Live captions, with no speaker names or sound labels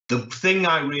The thing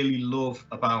I really love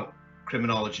about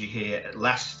criminology here at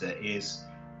Leicester is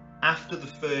after the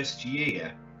first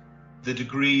year, the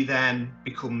degree then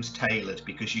becomes tailored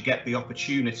because you get the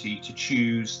opportunity to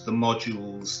choose the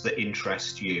modules that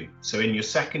interest you. So in your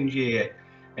second year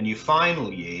and your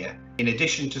final year, in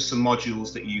addition to some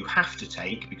modules that you have to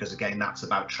take, because again, that's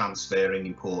about transferring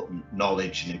important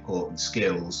knowledge and important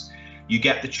skills, you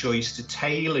get the choice to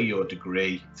tailor your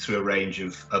degree through a range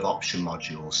of option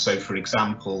modules. So for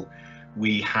example,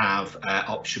 we have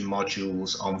option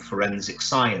modules on forensic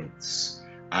science,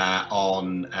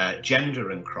 on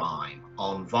gender and crime,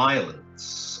 on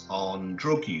violence, on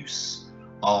drug use,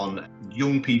 on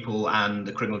young people and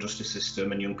the criminal justice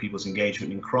system and young people's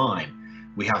engagement in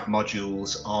crime. We have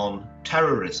modules on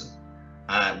terrorism.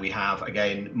 We have,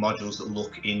 again, modules that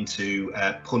look into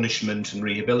punishment and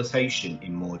rehabilitation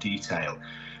in more detail.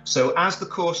 So as the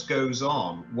course goes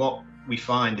on, what we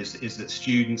find is that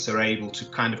students are able to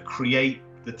kind of create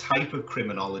the type of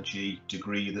criminology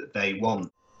degree that they want.